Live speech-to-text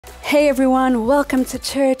Hey everyone, welcome to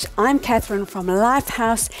church. I'm Catherine from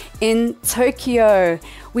Lifehouse in Tokyo.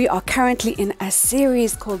 We are currently in a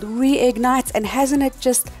series called Reignite, and hasn't it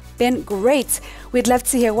just been great? We'd love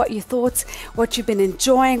to hear what you thought, what you've been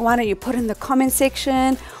enjoying. Why don't you put in the comment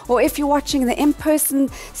section? Or if you're watching the in-person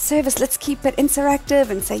service, let's keep it interactive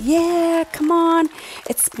and say, yeah, come on.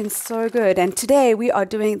 It's been so good. And today we are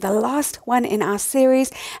doing the last one in our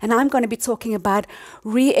series, and I'm going to be talking about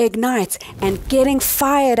reignite and getting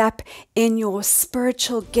fired up in your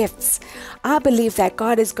spiritual gifts. I believe that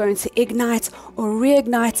God is going to ignite or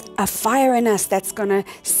reignite a fire in us that's going to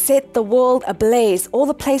set the world ablaze. All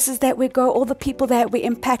the places that we go, all the people that we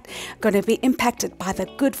impact are going to be impacted by the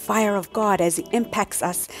good fire of God as He impacts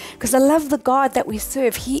us. Because I love the God that we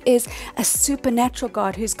serve. He is a supernatural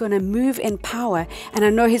God who's going to move in power. And I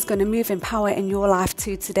know He's going to move in power in your life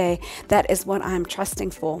too today. That is what I'm trusting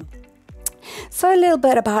for. So a little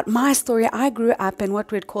bit about my story. I grew up in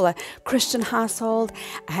what we'd call a Christian household.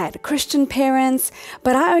 I had Christian parents,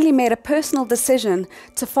 but I only made a personal decision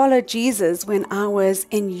to follow Jesus when I was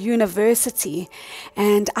in university.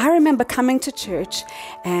 And I remember coming to church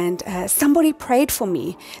and somebody prayed for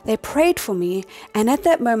me. They prayed for me, and at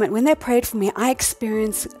that moment when they prayed for me, I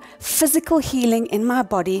experienced physical healing in my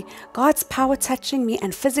body, God's power touching me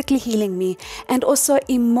and physically healing me, and also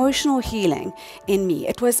emotional healing in me.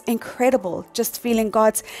 It was incredible. Just feeling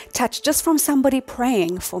God's touch just from somebody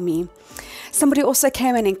praying for me. Somebody also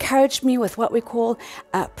came and encouraged me with what we call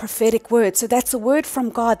a prophetic word. So that's a word from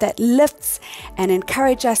God that lifts and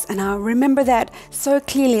encourages us. And I remember that so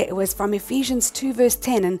clearly. It was from Ephesians 2 verse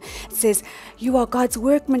 10, and it says, you are God's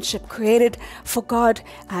workmanship, created for God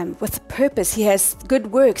with purpose. He has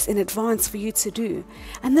good works in advance for you to do.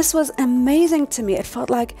 And this was amazing to me. It felt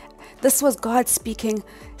like this was God speaking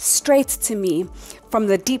straight to me from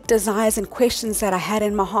the deep desires and questions that I had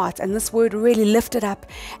in my heart. And this word really lifted up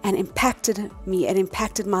and impacted me. It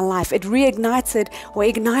impacted my life. It reignited or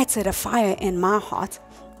ignited a fire in my heart.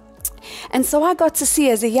 And so I got to see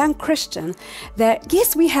as a young Christian that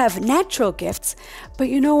yes, we have natural gifts, but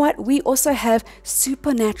you know what? We also have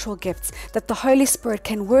supernatural gifts, that the Holy Spirit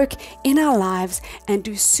can work in our lives and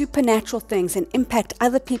do supernatural things and impact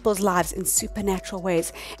other people's lives in supernatural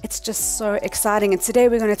ways. It's just so exciting. And today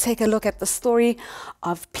we're going to take a look at the story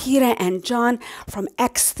of Peter and John from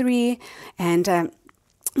Acts 3 and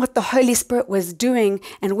what the Holy Spirit was doing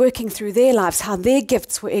and working through their lives, how their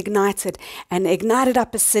gifts were ignited and ignited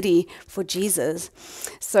up a city for Jesus.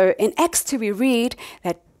 So in Acts 2 we read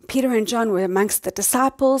that Peter and John were amongst the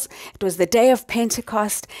disciples. It was the day of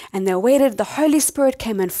Pentecost, and they waited. The Holy Spirit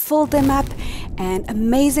came and filled them up, and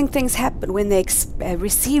amazing things happened when they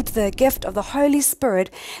received the gift of the Holy Spirit.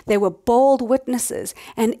 They were bold witnesses,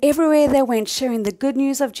 and everywhere they went sharing the good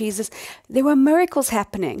news of Jesus, there were miracles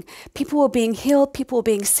happening. People were being healed, people were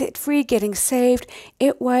being set free, getting saved.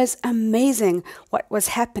 It was amazing what was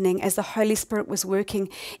happening as the Holy Spirit was working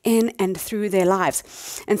in and through their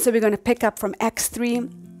lives. And so we're going to pick up from Acts 3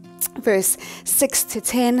 verse 6 to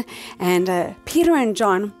 10, and Peter and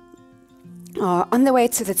John are on their way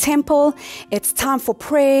to the temple. It's time for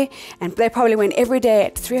prayer, and they probably went every day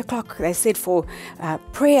at 3 o'clock, they said, for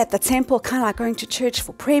prayer at the temple, kind of like going to church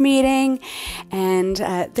for prayer meeting. And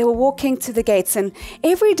they were walking to the gates, and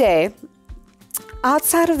every day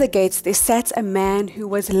outside of the gates there sat a man who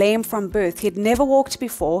was lame from birth. He'd never walked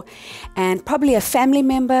before, and probably a family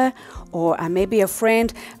member or maybe a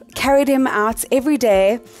friend carried him out every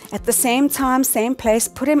day at the same time, same place,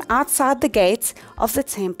 put him outside the gate of the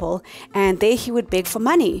temple, and there he would beg for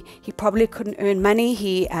money. He probably couldn't earn money.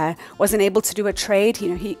 He wasn't able to do a trade. You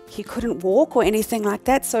know, he couldn't walk or anything like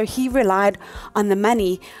that, so he relied on the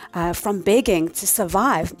money from begging to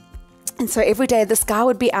survive. And so every day this guy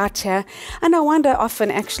would be out here, and I wonder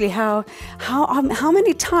often actually how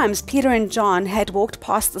many times Peter and John had walked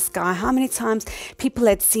past this guy, how many times people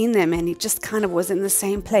had seen them, and he just kind of was in the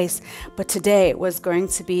same place. But today it was going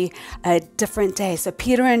to be a different day. So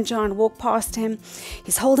Peter and John walk past him.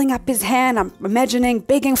 He's holding up his hand, I'm imagining,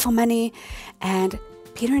 begging for money, and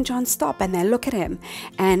Peter and John stop and they look at him.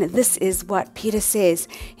 And this is what Peter says.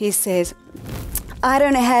 He says, I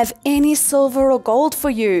don't have any silver or gold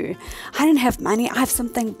for you. I don't have money. I have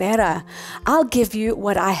something better. I'll give you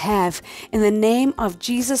what I have. In the name of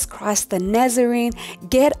Jesus Christ the Nazarene,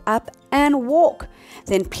 get up and walk.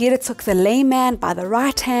 Then Peter took the lame man by the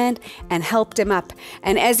right hand and helped him up.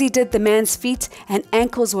 And as he did, the man's feet and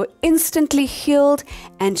ankles were instantly healed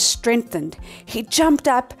and strengthened. He jumped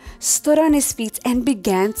up, stood on his feet, and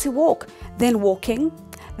began to walk. Then walking,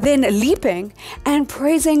 then leaping and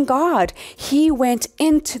praising God, he went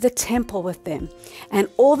into the temple with them. And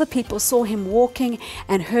all the people saw him walking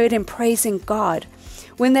and heard him praising God.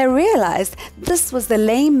 When they realized this was the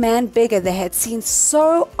lame man beggar they had seen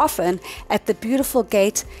so often at the beautiful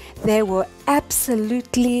gate, they were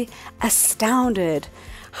absolutely astounded.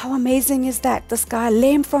 How amazing is that? This guy,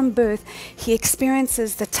 lame from birth, he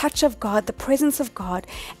experiences the touch of God, the presence of God.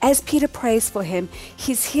 As Peter prays for him,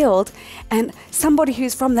 he's healed. And somebody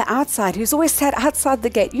who's from the outside, who's always sat outside the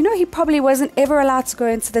gate, he probably wasn't ever allowed to go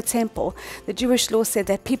into the temple. The Jewish law said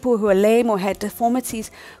that people who were lame or had deformities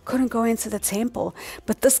couldn't go into the temple.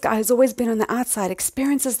 But this guy who's always been on the outside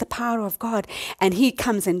experiences the power of God, and he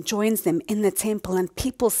comes and joins them in the temple, and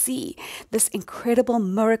people see this incredible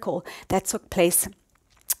miracle that took place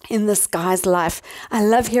in this guy's life. I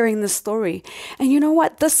love hearing this story. And you know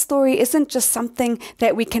what? This story isn't just something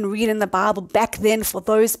that we can read in the Bible back then for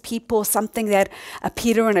those people, something that a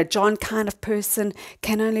Peter and a John kind of person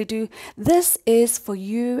can only do. This is for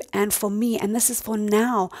you and for me, and this is for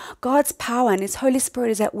now. God's power and His Holy Spirit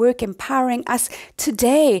is at work empowering us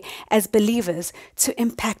today as believers to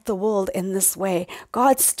impact the world in this way.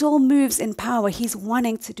 God still moves in power. He's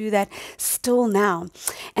wanting to do that still now.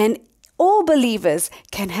 And all believers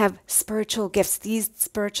can have spiritual gifts, these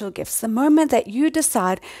spiritual gifts. The moment that you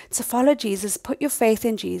decide to follow Jesus, put your faith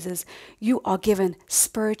in Jesus, you are given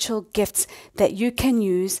spiritual gifts that you can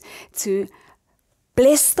use to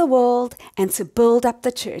bless the world and to build up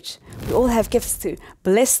the church. We all have gifts to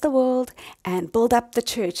bless the world and build up the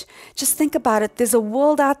church. Just think about it. There's a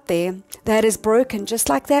world out there that is broken, just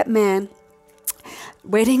like that man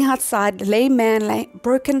waiting outside, lame man,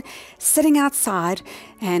 broken, sitting outside,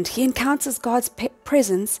 and he encounters God's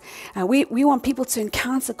presence. We want people to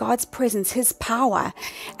encounter God's presence, His power,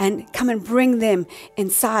 and come and bring them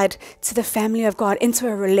inside to the family of God, into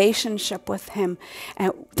a relationship with Him.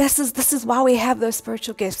 And this is why we have those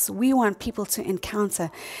spiritual gifts. We want people to encounter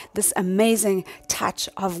this amazing touch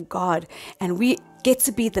of God, and we get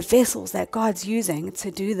to be the vessels that God's using to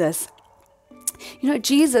do this.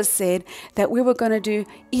 Jesus said that we were going to do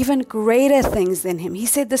even greater things than Him. He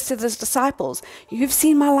said this to His disciples. You've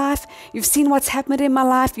seen my life. You've seen what's happened in my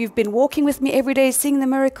life. You've been walking with me every day, seeing the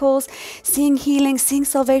miracles, seeing healing, seeing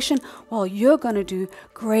salvation. Well, you're going to do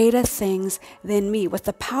greater things than me. With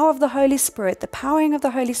the power of the Holy Spirit, the powering of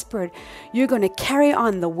the Holy Spirit, you're going to carry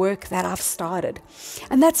on the work that I've started.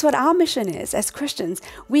 And that's what our mission is as Christians.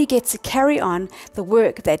 We get to carry on the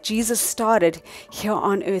work that Jesus started here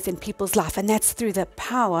on earth in people's life. And that's through the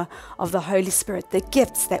power of the Holy Spirit, the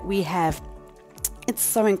gifts that we have. It's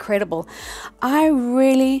so incredible. I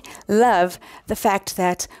really love the fact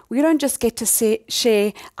that we don't just get to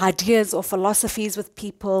share ideas or philosophies with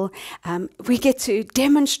people. We get to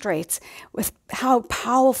demonstrate with how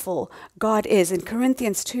powerful God is. In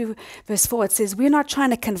Corinthians 2 verse 4, it says, we're not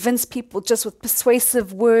trying to convince people just with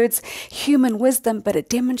persuasive words, human wisdom, but a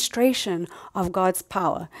demonstration of God's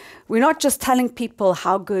power. We're not just telling people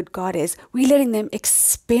how good God is. We're letting them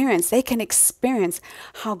experience. They can experience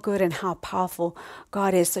how good and how powerful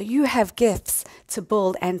God is. So you have gifts to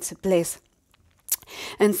build and to bless.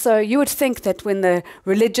 And so you would think that when the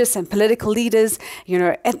religious and political leaders,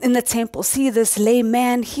 in the temple see this lame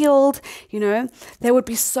man healed, they would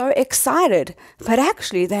be so excited. But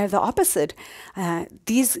actually, they're the opposite.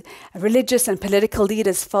 These religious and political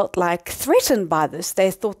leaders felt like threatened by this. They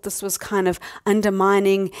thought this was kind of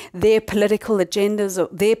undermining their political agendas or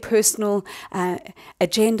their personal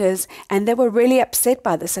agendas. And they were really upset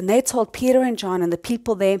by this. And they told Peter and John and the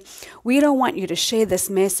people there, we don't want you to share this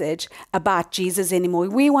message about Jesus anymore.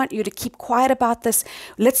 We want you to keep quiet about this.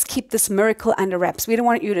 Let's keep this miracle under wraps. We don't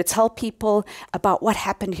want you to tell people about what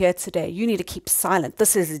happened here today. You need to keep silent.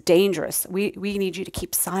 This is dangerous. We need you to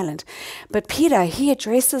keep silent. But Peter, he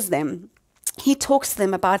addresses them. He talks to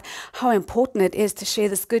them about how important it is to share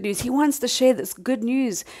this good news. He wants to share this good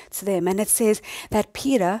news to them. And it says that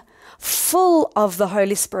Peter, full of the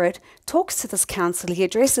Holy Spirit, talks to this council. He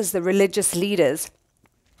addresses the religious leaders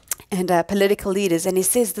and political leaders, and he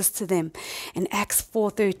says this to them in Acts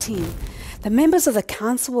 4:13. The members of the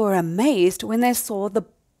council were amazed when they saw the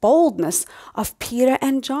boldness of Peter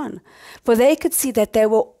and John, for they could see that they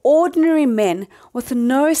were ordinary men with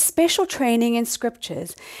no special training in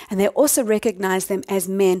scriptures, and they also recognized them as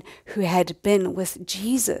men who had been with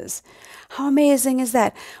Jesus. How amazing is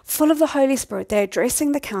that? Full of the Holy Spirit, they're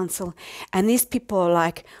addressing the council, and these people are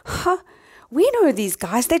like, we know these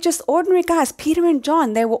guys. They're just ordinary guys. Peter and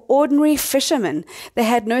John, they were ordinary fishermen. They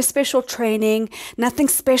had no special training, nothing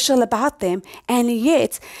special about them. And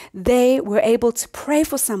yet they were able to pray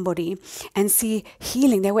for somebody and see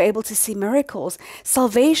healing. They were able to see miracles.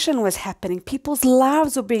 Salvation was happening. People's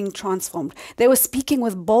lives were being transformed. They were speaking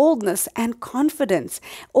with boldness and confidence,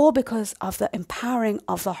 all because of the empowering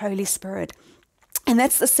of the Holy Spirit. And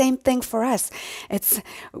that's the same thing for us.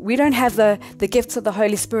 We don't have the gifts of the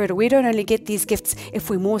Holy Spirit. We don't only get these gifts if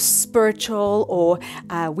we're more spiritual or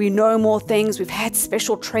we know more things, we've had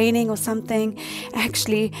special training or something.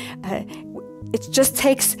 Actually, it just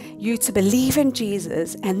takes you to believe in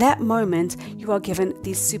Jesus, and that moment you are given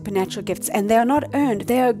these supernatural gifts, and they are not earned.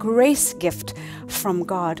 They are a grace gift from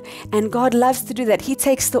God, and God loves to do that. He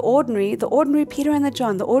takes the ordinary Peter and the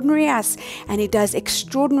John, the ordinary us, and He does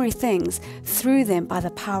extraordinary things through them by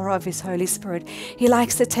the power of His Holy Spirit. He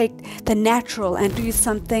likes to take the natural and do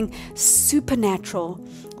something supernatural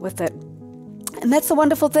with it. And that's the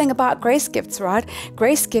wonderful thing about grace gifts, right?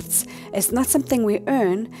 Grace gifts is not something we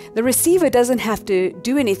earn. The receiver doesn't have to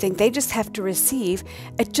do anything. They just have to receive.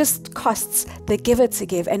 It just costs the giver to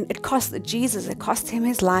give. And it cost Jesus. It cost Him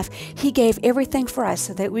His life. He gave everything for us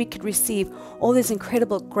so that we could receive all these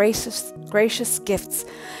incredible gracious gifts.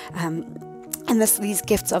 And these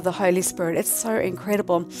gifts of the Holy Spirit. It's so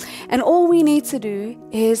incredible. And all we need to do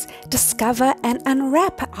is discover and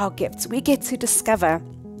unwrap our gifts. We get to discover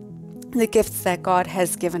the gifts that God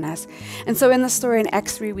has given us. And so in the story in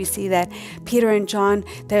Acts 3, we see that Peter and John,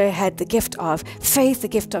 they had the gift of faith, the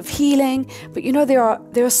gift of healing. But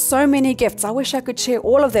there are so many gifts. I wish I could share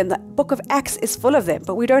all of them. The book of Acts is full of them,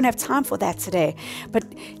 but we don't have time for that today. But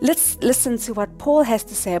let's listen to what Paul has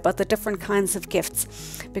to say about the different kinds of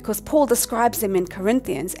gifts, because Paul describes them in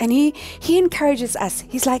Corinthians, and he encourages us.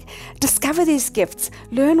 He's like, discover these gifts,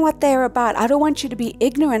 learn what they're about. I don't want you to be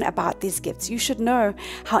ignorant about these gifts. You should know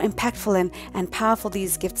how impactful and powerful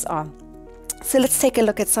these gifts are. So let's take a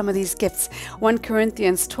look at some of these gifts. 1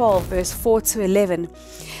 Corinthians 12, verse 4 to 11.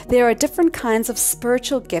 There are different kinds of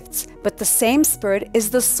spiritual gifts, but the same Spirit is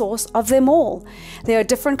the source of them all. There are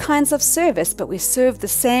different kinds of service, but we serve the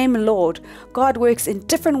same Lord. God works in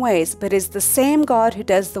different ways, but is the same God who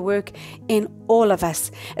does the work in all of us.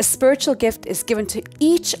 A spiritual gift is given to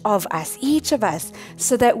each of us,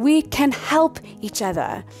 so that we can help each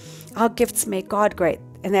other. Our gifts make God great.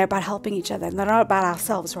 And they're about helping each other, and they're not about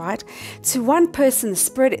ourselves, right? To one person, the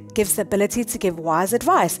Spirit gives the ability to give wise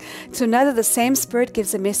advice. To another, the same Spirit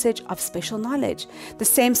gives a message of special knowledge. The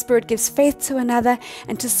same Spirit gives faith to another,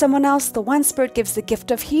 and to someone else, the one Spirit gives the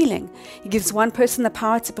gift of healing. He gives one person the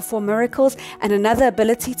power to perform miracles, and another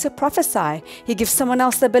ability to prophesy. He gives someone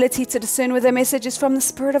else the ability to discern whether a message is from the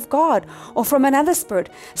Spirit of God or from another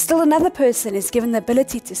spirit. Still another person is given the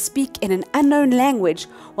ability to speak in an unknown language,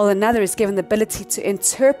 while another is given the ability to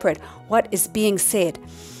interpret what is being said.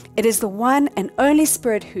 It is the one and only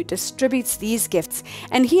Spirit who distributes these gifts,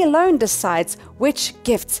 and He alone decides which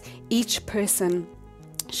gifts each person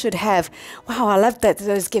should have. Wow, I love that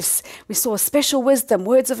those gifts. We saw special wisdom,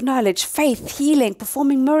 words of knowledge, faith, healing,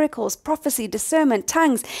 performing miracles, prophecy, discernment,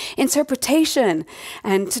 tongues, interpretation.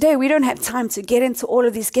 And today we don't have time to get into all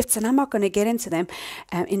of these gifts, and I'm not going to get into them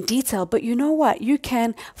in detail. But you know what? You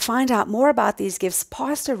can find out more about these gifts.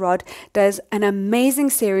 Pastor Rod does an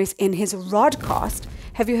amazing series in his Rodcast.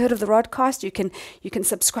 Have you heard of the Rodcast? You can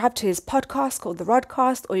subscribe to his podcast called the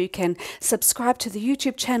Rodcast, or you can subscribe to the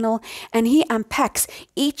YouTube channel, and he unpacks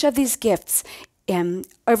each of these gifts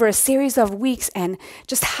over a series of weeks, and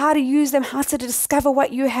just how to use them, how to discover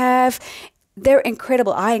what you have. They're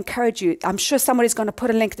incredible. I encourage you. I'm sure somebody's going to put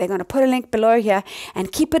a link. They're going to put a link below here,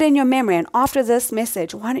 and keep it in your memory. And after this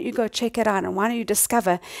message, why don't you go check it out, and why don't you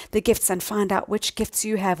discover the gifts and find out which gifts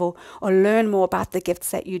you have, or learn more about the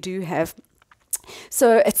gifts that you do have.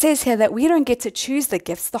 So it says here that we don't get to choose the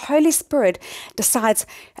gifts. The Holy Spirit decides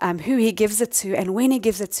who He gives it to and when He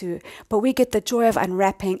gives it to, but we get the joy of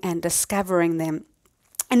unwrapping and discovering them.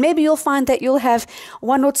 And maybe you'll find that you'll have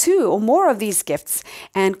one or two or more of these gifts,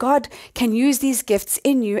 and God can use these gifts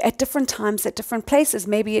in you at different times, at different places.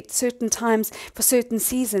 Maybe at certain times, for certain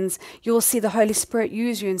seasons, you'll see the Holy Spirit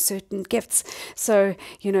use you in certain gifts. So,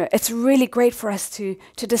 it's really great for us to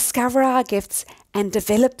discover our gifts and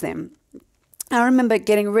develop them. I remember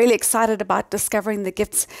getting really excited about discovering the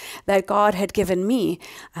gifts that God had given me.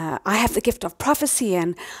 I have the gift of prophecy,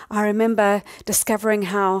 and I remember discovering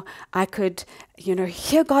how I could,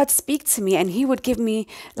 hear God speak to me, and He would give me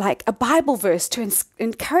like a Bible verse to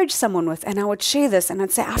encourage someone with, and I would share this, and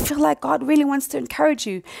I'd say, I feel like God really wants to encourage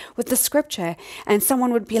you with the scripture, and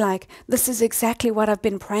someone would be like, this is exactly what I've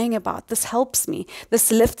been praying about. This helps me. This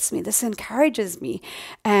lifts me. This encourages me,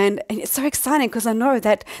 and it's so exciting because I know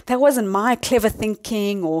that wasn't my clever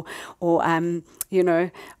thinking or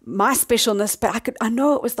my specialness, but I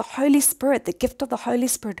know it was the Holy Spirit, the gift of the Holy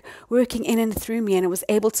Spirit working in and through me, and it was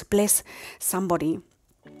able to bless somebody.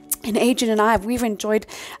 And Adrian and I, we've enjoyed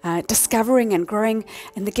discovering and growing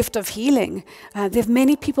in the gift of healing. There are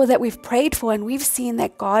many people that we've prayed for, and we've seen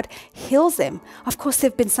that God heals them. Of course, there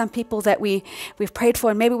have been some people that we've prayed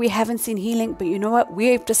for, and maybe we haven't seen healing, but you know what?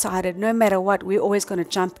 We've decided no matter what, we're always going to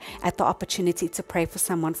jump at the opportunity to pray for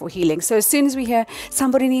someone for healing. So as soon as we hear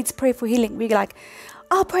somebody needs prayer for healing, we're like,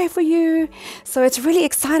 I'll pray for you. So it's really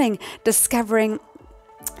exciting discovering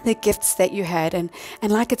the gifts that you had. And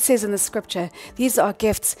like it says in the scripture, these are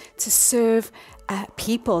gifts to serve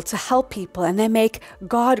people, to help people, and they make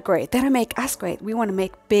God great. They don't make us great. We want to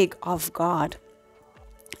make big of God.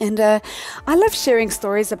 And I love sharing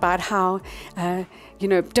stories about how,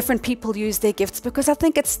 different people use their gifts, because I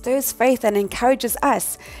think it stirs faith and encourages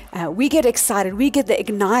us. We get excited. We get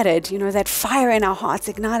ignited, that fire in our hearts,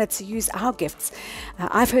 ignited to use our gifts.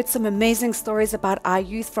 I've heard some amazing stories about our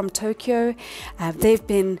youth from Tokyo. They've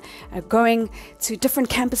been going to different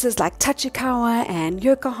campuses like Tachikawa and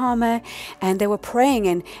Yokohama, and they were praying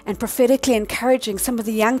and prophetically encouraging some of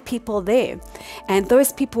the young people there. And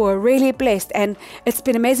those people were really blessed. And it's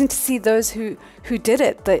been amazing to see those who did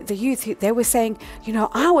it, the youth. They were saying,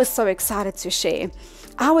 I was so excited to share.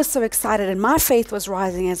 I was so excited, and my faith was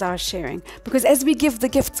rising as I was sharing. Because as we give the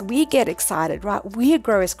gifts, we get excited, right? We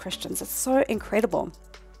grow as Christians. It's so incredible.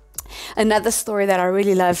 Another story that I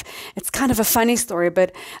really love, it's kind of a funny story,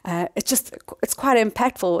 but it's quite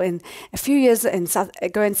impactful. In a few years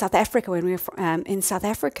ago in South Africa, when we were in South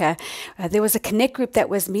Africa, there was a connect group that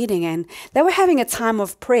was meeting, and they were having a time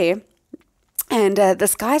of prayer. And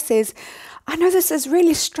this guy says, I know this is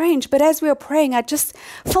really strange, but as we were praying, I just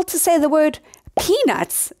felt to say the word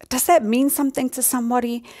peanuts. Does that mean something to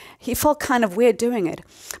somebody? He felt kind of weird doing it.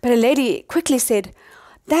 But a lady quickly said,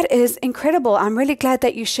 that is incredible. I'm really glad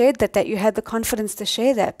that you shared that you had the confidence to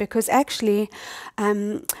share that, because actually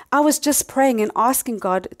I was just praying and asking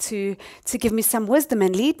God to give me some wisdom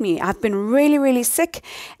and lead me. I've been really, really sick,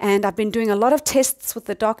 and I've been doing a lot of tests with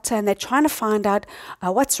the doctor, and they're trying to find out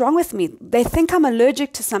what's wrong with me. They think I'm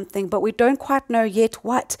allergic to something, but we don't quite know yet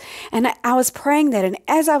what. And I was praying that, and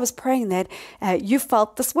as I was praying that, you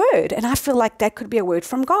felt this word, and I feel like that could be a word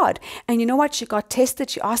from God. And you know what? She got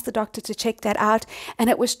tested. She asked the doctor to check that out,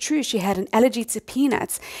 and it was true. She had an allergy to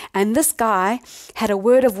peanuts. And this guy had a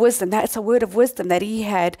word of wisdom. That's a word of wisdom that he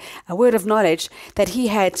had, a word of knowledge that he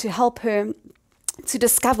had to help her to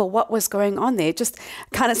discover what was going on there. Just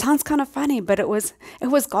kind of sounds kind of funny, but it was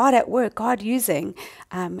God at work, God using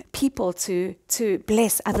people to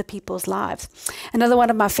bless other people's lives. Another one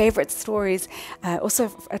of my favorite stories,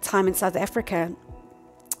 also a time in South Africa.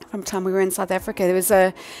 From the time we were in South Africa,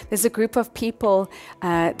 there's a group of people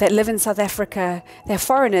that live in South Africa. They're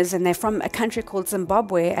foreigners, and they're from a country called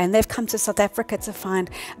Zimbabwe, and they've come to South Africa to find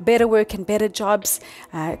better work and better jobs,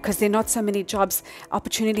 because there are not so many jobs,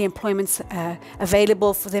 opportunity, employments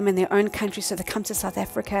available for them in their own country. So they come to South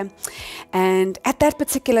Africa, and at that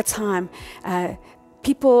particular time,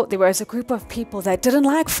 there was a group of people that didn't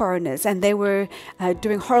like foreigners, and they were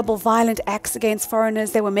doing horrible, violent acts against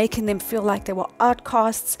foreigners. They were making them feel like they were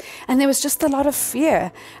outcasts, and there was just a lot of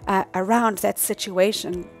fear around that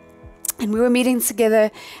situation. And we were meeting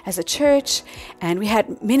together as a church, and we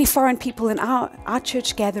had many foreign people in our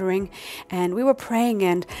church gathering, and we were praying,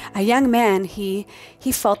 and a young man, he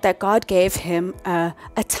felt that God gave him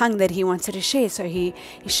a tongue that he wanted to share. So he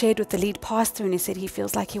shared with the lead pastor, and he said he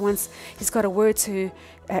feels like he's got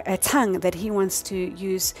a tongue that he wants to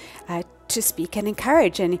use to speak and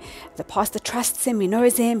encourage. And the pastor trusts him, he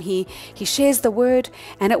knows him, he shares the word,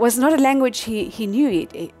 and it was not a language he knew.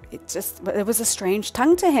 It was a strange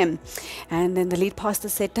tongue to him. And then the lead pastor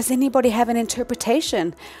said, does anybody have an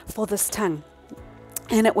interpretation for this tongue?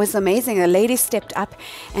 And it was amazing. A lady stepped up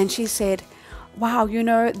and she said, wow,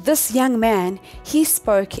 this young man, he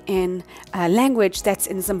spoke in a language that's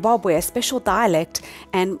in Zimbabwe, a special dialect,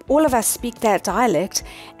 and all of us speak that dialect,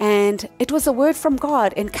 and it was a word from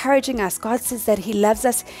God encouraging us. God says that he loves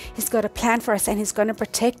us, he's got a plan for us, and he's going to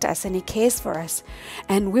protect us, and he cares for us.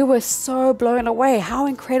 And we were so blown away. How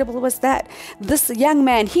incredible was that? This young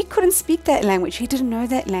man, he couldn't speak that language, he didn't know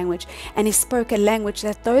that language, and he spoke a language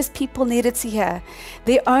that those people needed to hear,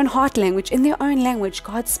 their own heart language. In their own language,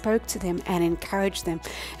 God spoke to them and encourage them.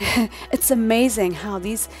 It's amazing how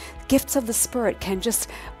these gifts of the Spirit can just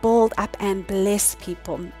build up and bless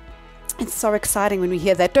people. It's so exciting when we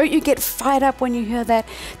hear that. Don't you get fired up when you hear that?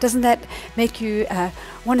 Doesn't that make you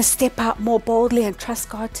want to step out more boldly and trust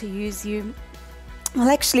God to use you? Well,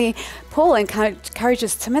 actually, Paul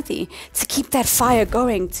encourages Timothy to keep that fire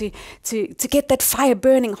going, to get that fire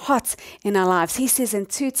burning hot in our lives. He says in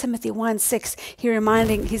 2 Timothy 1:6,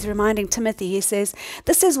 he's reminding Timothy, he says,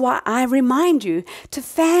 "This is why I remind you to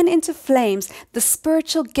fan into flames the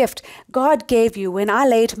spiritual gift God gave you when I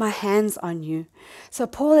laid my hands on you." So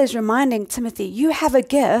Paul is reminding Timothy, you have a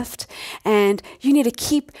gift and you need to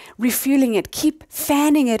keep refueling it, keep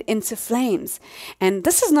fanning it into flames. And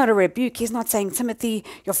this is not a rebuke. He's not saying, Timothy,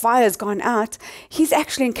 your fire's gone out. He's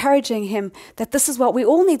actually encouraging him that this is what we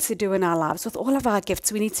all need to do in our lives with all of our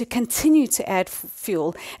gifts. We need to continue to add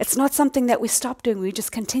fuel. It's not something that we stop doing. We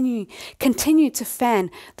just continue to fan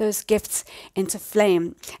those gifts into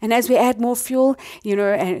flame. And as we add more fuel,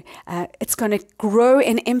 it's going to grow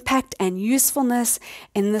in impact and usefulness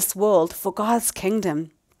in this world for God's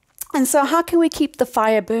kingdom. And so how can we keep the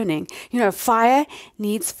fire burning? Fire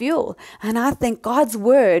needs fuel. And I think God's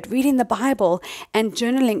word, reading the Bible and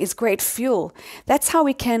journaling is great fuel. That's how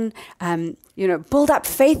we can, build up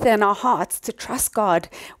faith in our hearts to trust God,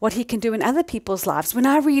 what he can do in other people's lives. When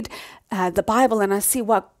I read the Bible and I see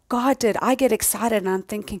what God did, I get excited and I'm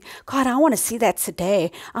thinking, God, I want to see that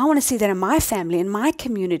today. I want to see that in my family, in my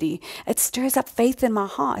community. It stirs up faith in my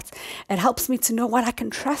heart. It helps me to know what I can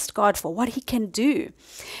trust God for, what he can do.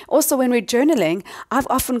 Also, when we're journaling, I've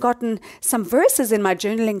often gotten some verses in my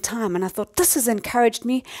journaling time and I thought, this has encouraged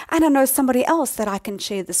me and I know somebody else that I can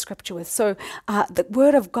share the scripture with. So the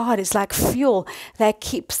word of God is like fuel that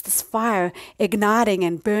keeps this fire igniting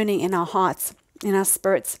and burning in our hearts, in our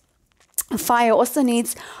spirits. Fire also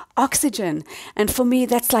needs oxygen. And for me,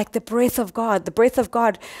 that's like the breath of God. The breath of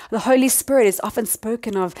God, the Holy Spirit is often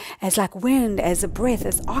spoken of as like wind, as a breath,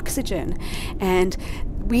 as oxygen. And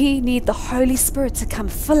we need the Holy Spirit to come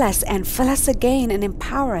fill us again and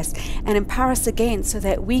empower us again so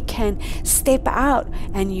that we can step out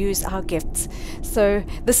and use our gifts. So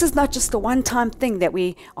this is not just a one-time thing that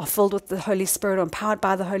we are filled with the Holy Spirit or empowered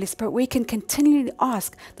by the Holy Spirit. We can continually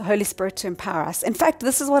ask the Holy Spirit to empower us. In fact,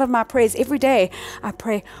 this is one of my prayers. Every day I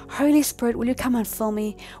pray, Holy Spirit, will you come and fill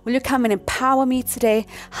me? Will you come and empower me today?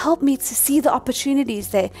 Help me to see the opportunities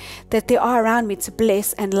that there are around me to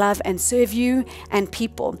bless and love and serve you and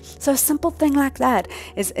people. So a simple thing like that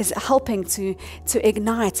is helping to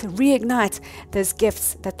ignite, to reignite those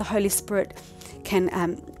gifts that the Holy Spirit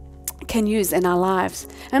can use in our lives.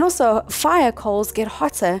 And also, fire coals get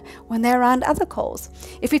hotter when they're around other coals.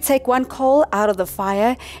 If you take one coal out of the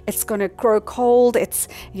fire, it's going to grow cold. It's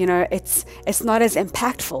not as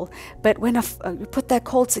impactful. But when you put that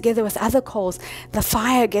coal together with other coals, the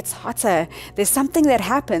fire gets hotter. There's something that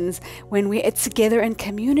happens when we're together in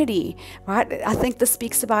community, right? I think this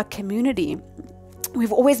speaks about community.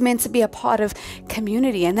 We've always meant to be a part of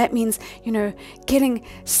community, and that means, getting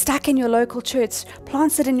stuck in your local church,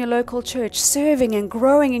 planted in your local church, serving and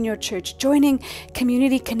growing in your church, joining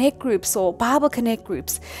community connect groups or Bible connect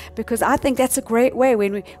groups, because I think that's a great way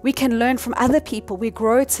when we can learn from other people. We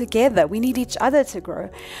grow together. We need each other to grow.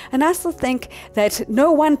 And I still think that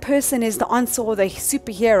no one person is the answer or the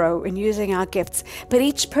superhero in using our gifts, but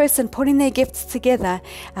each person putting their gifts together,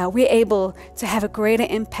 we're able to have a greater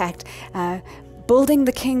impact, building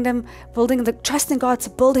the kingdom, trusting God to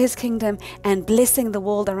build his kingdom and blessing the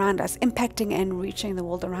world around us, impacting and reaching the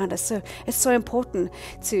world around us. So it's so important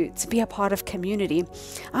to be a part of community.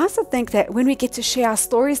 I also think that when we get to share our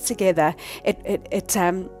stories together, it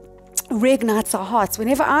reignites our hearts.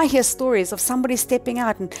 Whenever I hear stories of somebody stepping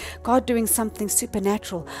out and God doing something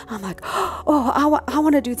supernatural, I'm like, oh, I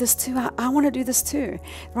want to do this too. I want to do this too,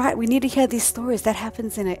 right? We need to hear these stories. That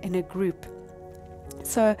happens in a group.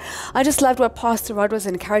 So I just loved what Pastor Rod was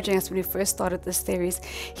encouraging us when we first started this series.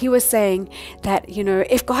 He was saying that,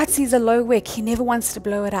 if God sees a low wick, he never wants to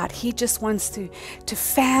blow it out. He just wants to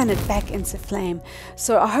fan it back into flame.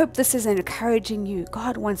 So I hope this is encouraging you.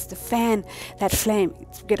 God wants to fan that flame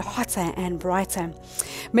to get hotter and brighter.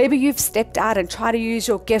 Maybe you've stepped out and tried to use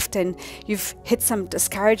your gift and you've hit some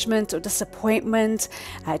discouragement or disappointment,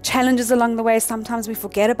 challenges along the way. Sometimes we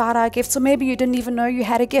forget about our gifts, or maybe you didn't even know you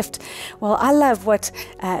had a gift. Well, I love what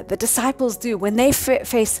the disciples do when they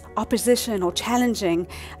face opposition or challenging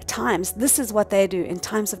times. This is what they do in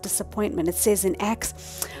times of disappointment. It says in Acts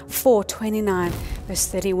 4:29, verse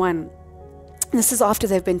 31. This is after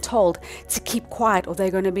they've been told to keep quiet or they're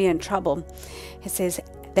going to be in trouble. It says,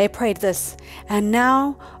 they prayed this, "And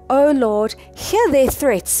now, O Lord, hear their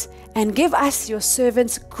threats And give us, your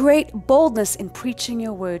servants, great boldness in preaching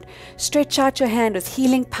your word. Stretch out your hand with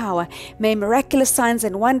healing power. May miraculous signs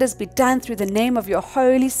and wonders be done through the name of your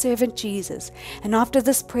holy servant Jesus. And after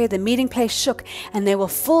this prayer, the meeting place shook, and they were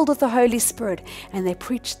filled with the Holy Spirit, and they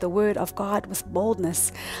preached the word of God with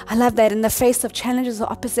boldness. I love that. In the face of challenges or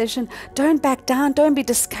opposition, don't back down, don't be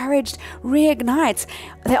discouraged, reignite.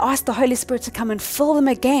 They asked the Holy Spirit to come and fill them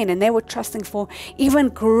again, and they were trusting for even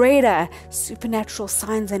greater supernatural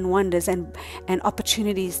signs and wonders and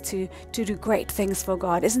opportunities to do great things for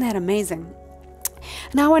God. Isn't that amazing?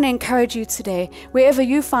 And I want to encourage you today, wherever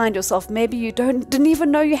you find yourself, maybe you didn't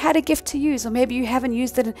even know you had a gift to use, or maybe you haven't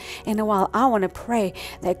used it in a while. I want to pray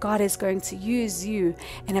that God is going to use you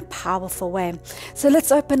in a powerful way. So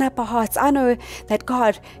let's open up our hearts. I know that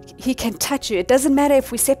God, He can touch you. It doesn't matter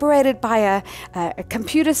if we're separated by a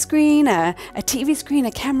computer screen, a TV screen,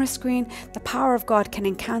 a camera screen. The power of God can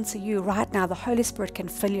encounter you right now. The Holy Spirit can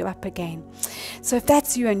fill you up again. So if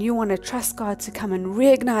that's you and you want to trust God to come and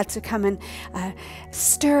reignite, to come and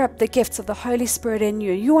stir up the gifts of the Holy Spirit in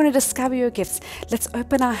you, you want to discover your gifts, let's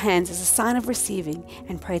open our hands as a sign of receiving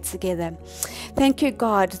and pray together. Thank you,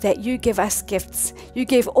 God, that you give us gifts. You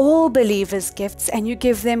give all believers gifts, and you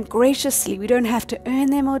give them graciously. We don't have to earn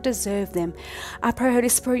them or deserve them. I pray, Holy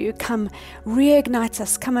Spirit, you come reignite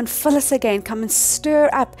us, come and fill us again, come and stir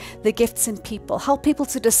up the gifts in people. Help people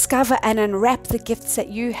to discover and unwrap the gifts that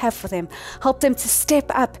you have for them. Help them to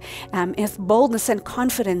step up with boldness and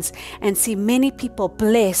confidence and see many people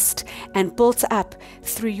blessed and built up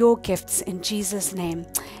through your gifts, in Jesus' name.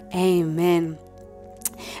 Amen.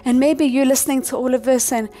 And maybe you're listening to all of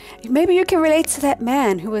this, and maybe you can relate to that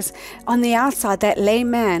man who was on the outside, that lame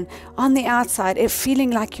man on the outside, it feeling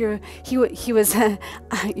like he was in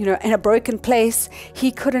a broken place.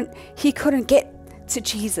 He couldn't get to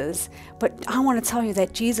Jesus. But I want to tell you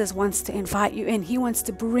that Jesus wants to invite you in. He wants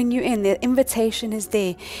to bring you in. The invitation is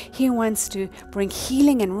there. He wants to bring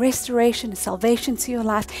healing and restoration and salvation to your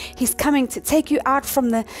life. He's coming to take you out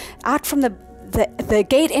from the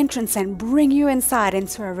gate entrance and bring you inside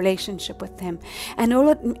into a relationship with Him. And all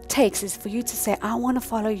it takes is for you to say, I want to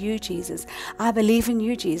follow you, Jesus. I believe in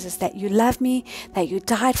you, Jesus, that you love me, that you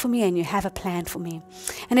died for me, and you have a plan for me.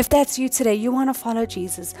 And if that's you today, you want to follow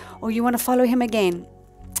Jesus, or you want to follow Him again,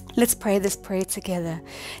 let's pray this prayer together.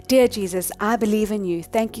 Dear Jesus, I believe in you.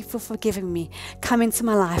 Thank you for forgiving me. Come into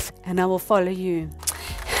my life and I will follow you.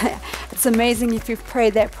 It's amazing if you've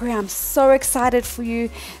prayed that prayer. I'm so excited for you.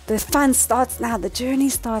 The fun starts now. The journey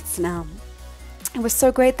starts now. It was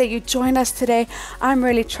so great that you joined us today. I'm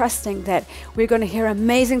really trusting that we're going to hear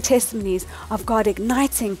amazing testimonies of God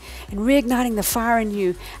igniting and reigniting the fire in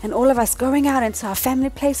you, and all of us going out into our family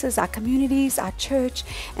places, our communities, our church,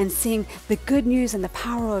 and seeing the good news and the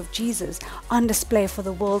power of Jesus on display for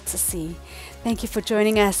the world to see. Thank you for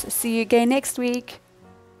joining us. See you again next week.